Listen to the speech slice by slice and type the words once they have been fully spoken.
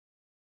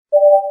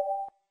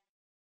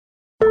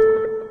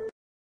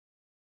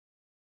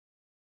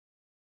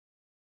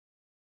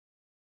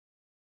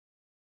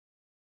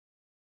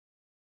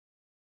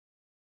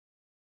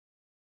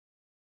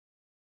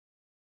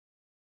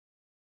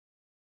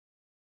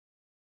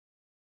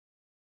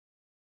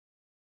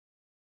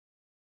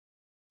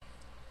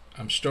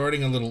I'm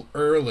starting a little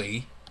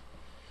early,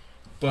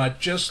 but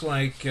just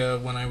like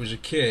when I was a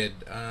kid,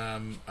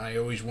 I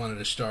always wanted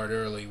to start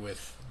early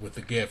with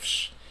the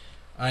gifts.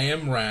 I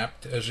am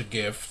wrapped as a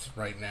gift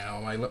right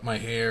now. I let my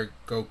hair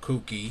go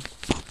kooky.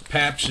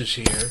 Paps is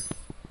here.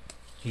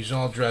 He's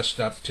all dressed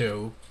up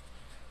too.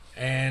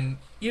 And,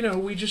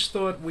 we just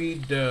thought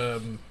we'd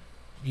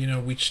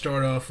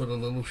start off with a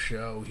little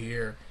show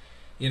here,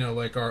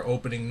 like our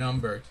opening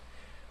number.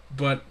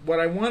 But what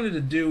I wanted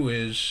to do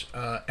is,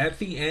 at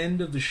the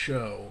end of the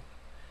show,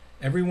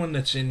 everyone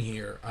that's in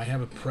here, I have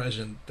a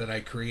present that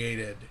I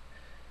created,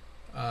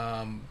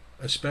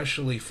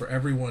 especially for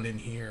everyone in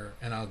here,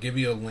 and I'll give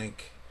you a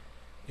link.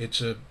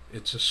 It's a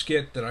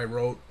skit that I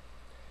wrote,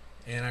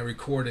 and I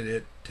recorded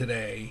it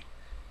today,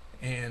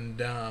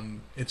 and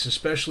it's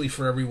especially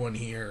for everyone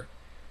here,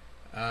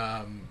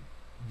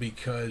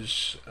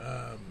 because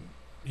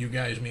you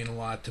guys mean a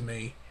lot to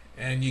me,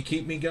 and you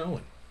keep me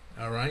going.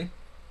 All right.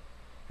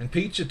 And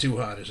Pizza Too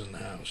Hot is in the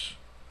house.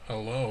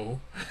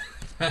 Hello.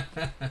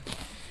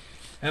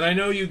 And I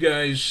know you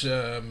guys, we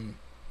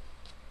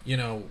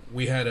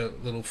had a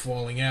little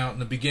falling out in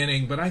the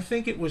beginning, but I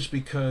think it was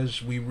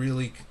because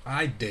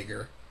I dig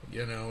her,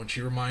 and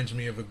she reminds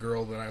me of a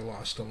girl that I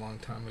lost a long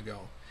time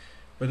ago.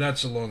 But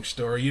that's a long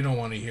story. You don't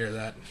want to hear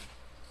that.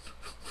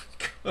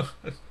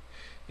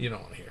 You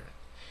don't want to hear it.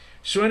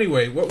 So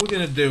anyway, what we're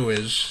going to do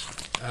is,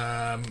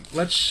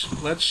 let's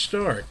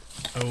start,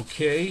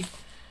 okay?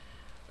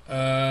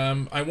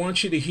 I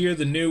want you to hear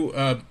the new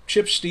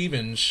Chip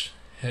Stevens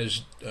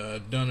has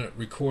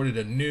recorded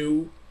a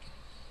new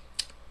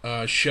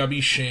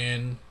Shubby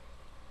Shand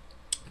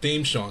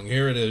theme song.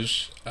 Here it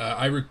is.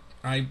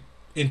 I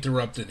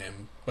interrupted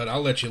him, but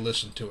I'll let you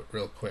listen to it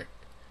real quick.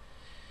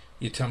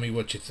 You tell me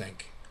what you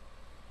think,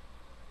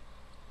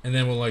 and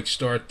then we'll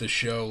start the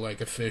show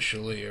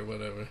officially or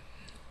whatever.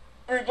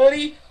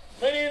 Everybody,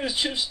 my name is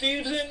Chip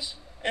Stevens,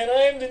 and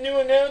I am the new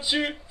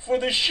announcer for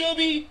the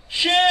Shubby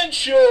Shand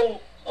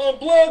Show on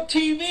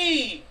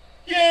Blogtv.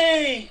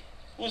 Yay!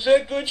 Was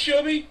that good,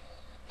 Shubby?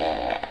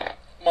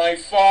 My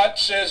fart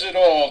says it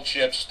all,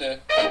 Chipster.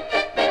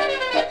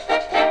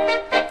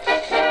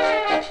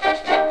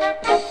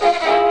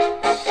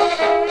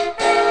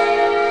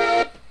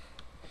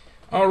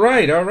 All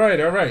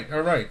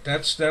right.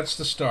 That's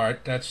the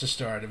start. That's the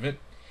start of it.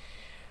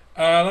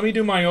 Let me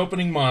do my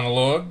opening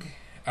monologue.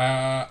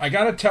 I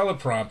got a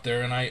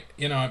teleprompter, and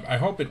I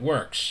hope it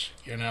works.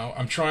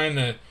 I'm trying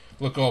to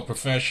look all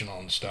professional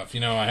and stuff.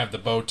 I have the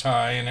bow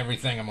tie and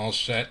everything. I'm all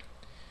set.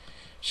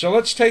 So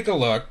let's take a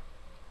look,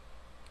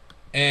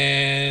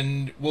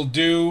 and we'll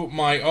do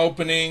my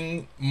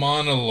opening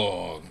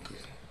monologue.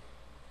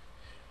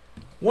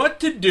 What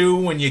to do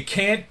when you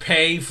can't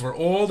pay for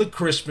all the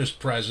Christmas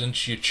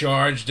presents you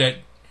charged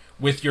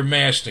with your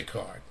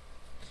MasterCard.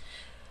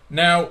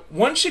 Now,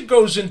 once it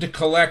goes into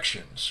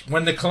collections,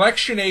 when the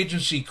collection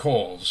agency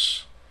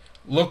calls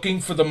looking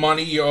for the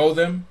money you owe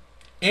them,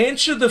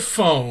 answer the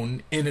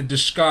phone in a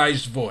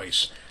disguised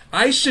voice.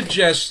 I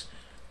suggest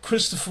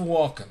Christopher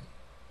Walken.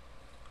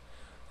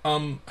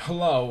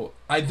 Hello,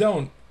 I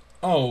don't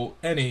owe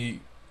any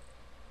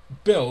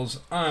bills.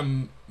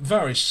 I'm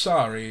very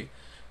sorry.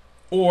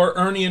 Or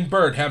Ernie and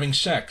Bert having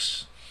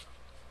sex.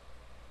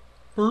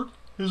 Bert,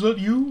 is that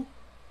you?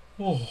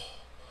 Oh,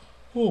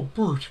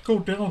 Bert, go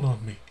down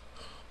on me.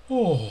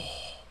 Oh.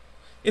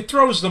 It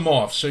throws them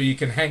off so you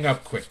can hang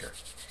up quicker.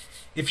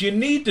 If you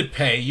need to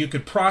pay, you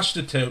could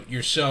prostitute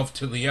yourself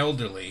to the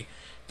elderly.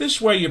 This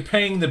way you're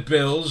paying the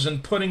bills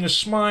and putting a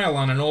smile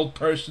on an old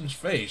person's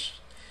face.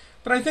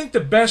 But I think the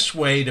best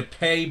way to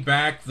pay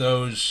back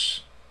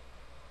those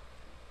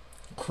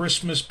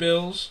Christmas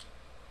bills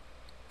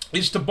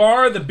is to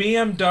borrow the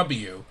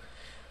BMW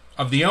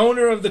of the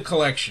owner of the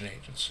collection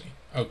agency.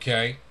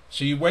 Okay?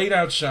 So you wait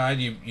outside,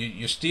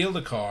 you steal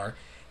the car,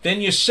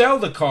 then you sell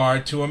the car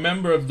to a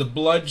member of the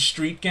Blood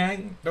Street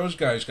Gang. Those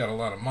guys got a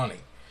lot of money.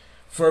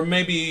 For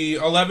maybe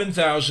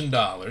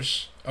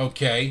 $11,000,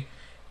 okay?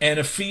 And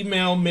a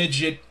female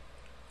midget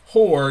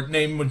whore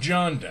named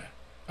Majanda,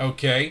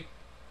 okay?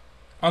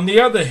 On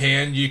the other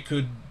hand, you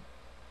could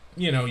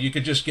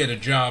just get a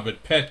job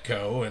at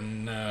Petco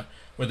and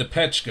where the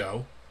pets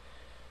go,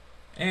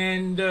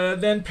 and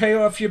then pay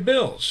off your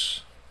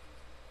bills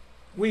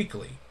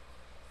weekly.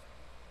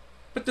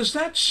 But does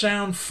that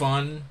sound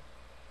fun?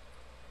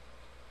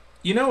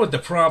 You know what the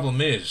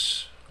problem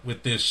is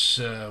with this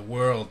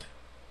world?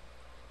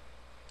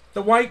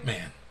 The white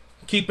man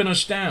keeping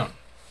us down.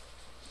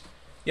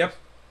 Yep.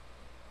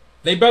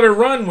 They better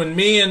run when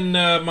me and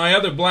my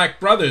other black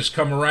brothers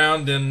come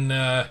around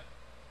and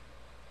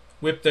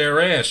whip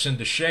their ass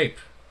into shape.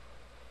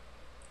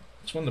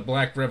 That's when the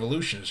Black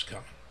Revolution is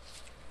coming.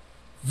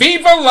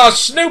 Viva la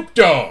Snoop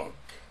Dogg!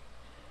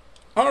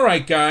 All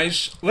right,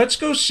 guys, let's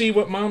go see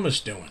what Mama's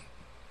doing.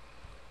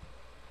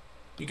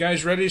 You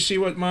guys ready to see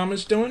what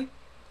Mama's doing?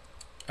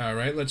 All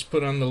right, let's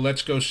put on the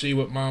Let's Go See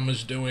What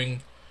Mama's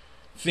Doing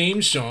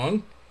theme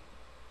song.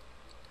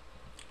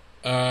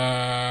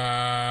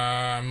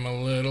 I'm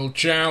a little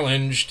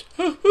challenged.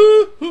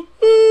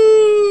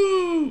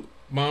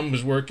 Mom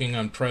was working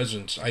on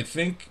presents. I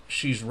think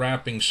she's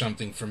wrapping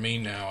something for me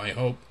now. I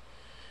hope.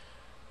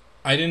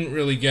 I didn't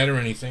really get her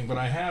anything, but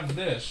I have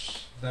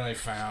this that I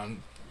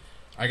found.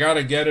 I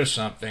gotta get her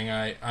something.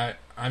 I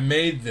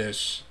made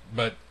this,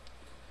 but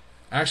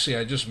actually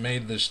I just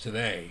made this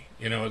today.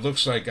 You know, it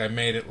looks like I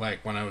made it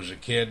like when I was a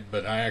kid,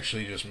 but I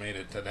actually just made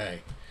it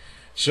today.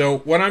 So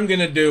what I'm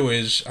gonna do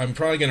is I'm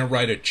probably gonna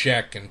write a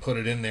check and put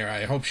it in there.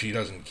 I hope she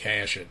doesn't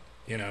cash it.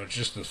 You know, it's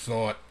just a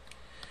thought.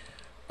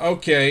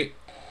 Okay.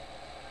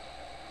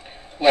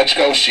 Let's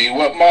go see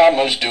what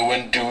Mama's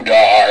doing,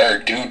 doo-dar,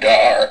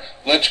 doo-dar.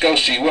 Let's go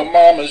see what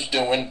Mama's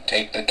doing,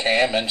 take the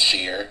cam and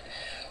see her.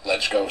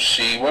 Let's go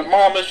see what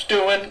Mama's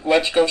doing,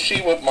 let's go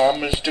see what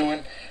Mama's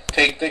doing,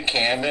 take the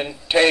cam and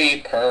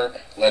tape her.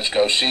 Let's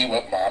go see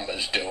what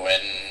Mama's doing.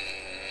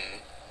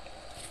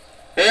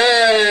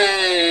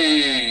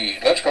 Hey,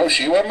 let's go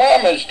see what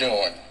Mama's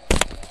doing.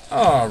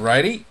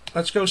 Alrighty,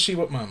 let's go see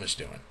what Mama's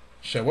doing.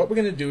 So what we're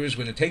going to do is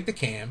we're going to take the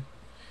cam,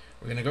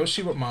 we're going to go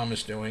see what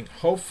Mama's doing.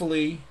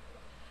 Hopefully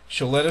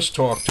she'll let us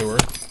talk to her.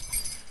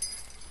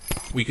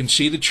 We can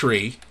see the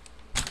tree.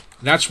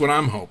 That's what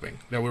I'm hoping,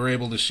 that we're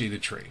able to see the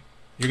tree.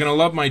 You're going to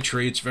love my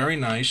tree. It's very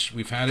nice.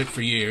 We've had it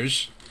for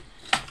years.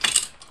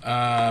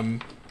 I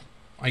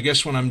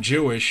guess when I'm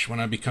Jewish, when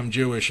I become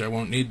Jewish, I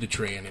won't need the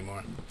tree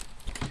anymore.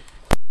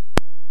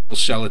 We'll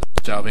sell it to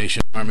the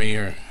Salvation Army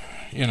or,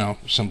 you know,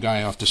 some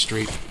guy off the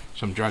street,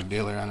 some drug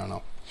dealer, I don't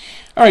know.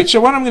 All right, so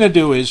what I'm going to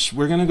do is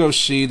we're going to go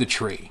see the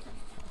tree.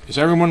 Is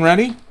everyone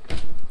ready?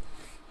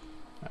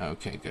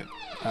 Okay, good.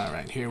 All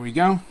right, here we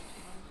go.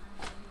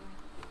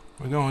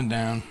 We're going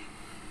down.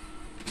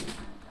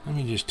 Let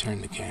me just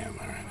turn the cam.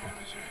 All right,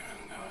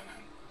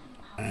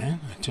 I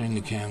turn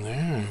the cam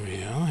there. Here we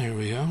go. Here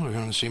we go. We're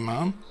going to see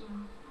Mom.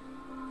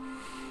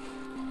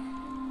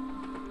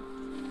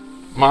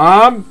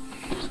 Mom?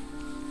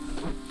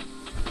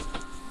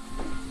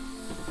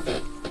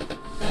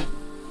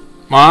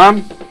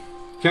 Mom?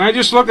 Can I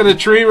just look at the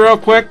tree real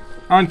quick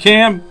on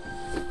cam?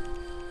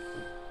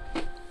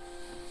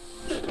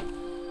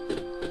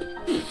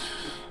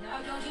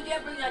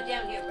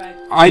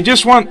 I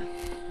just want...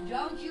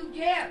 Don't you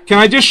dare! Can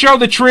I just show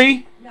the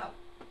tree? No.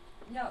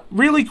 No.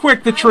 Really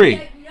quick, the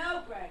tree.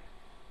 No, Greg.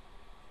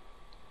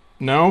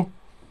 No?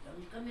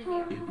 Don't come in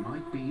here. It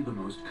might be the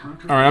most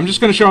Alright, I'm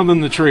just going to show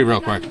them the tree real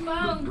quick.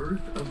 I'm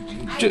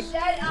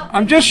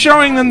I'm just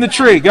showing them the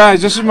tree.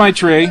 Guys, this is my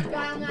tree.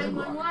 Dial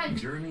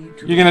 911.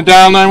 You're going to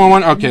dial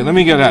 911? Okay, let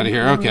me get out of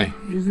here. Okay.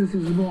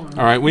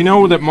 Alright, we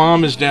know that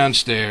Mom is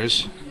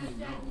downstairs.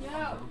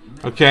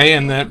 Okay,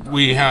 and that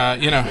we,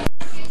 you know...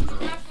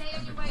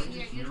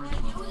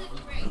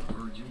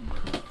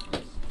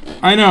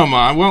 I know,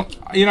 Mom. Well,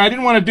 you know, I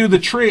didn't want to do the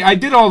tree. I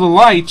did all the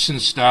lights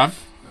and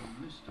stuff.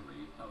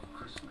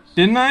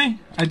 Didn't I?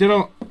 I did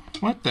all...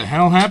 What the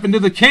hell happened to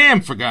the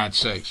cam, for God's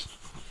sakes?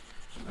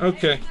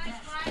 Okay.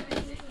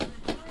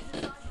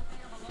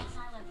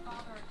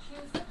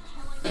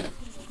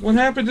 What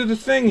happened to the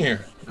thing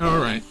here? All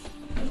right.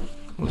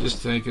 We'll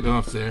just take it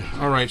off there.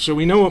 All right, so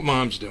we know what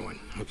Mom's doing.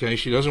 Okay,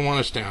 she doesn't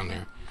want us down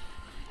there.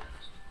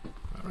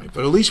 All right,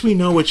 but at least we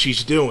know what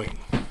she's doing.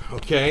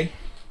 Okay?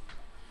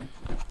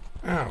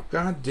 Oh,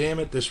 God damn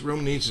it, this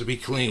room needs to be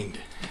cleaned.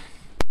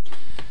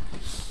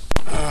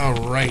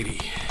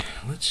 Alrighty.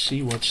 Let's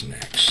see what's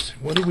next.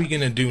 What are we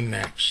going to do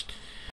next?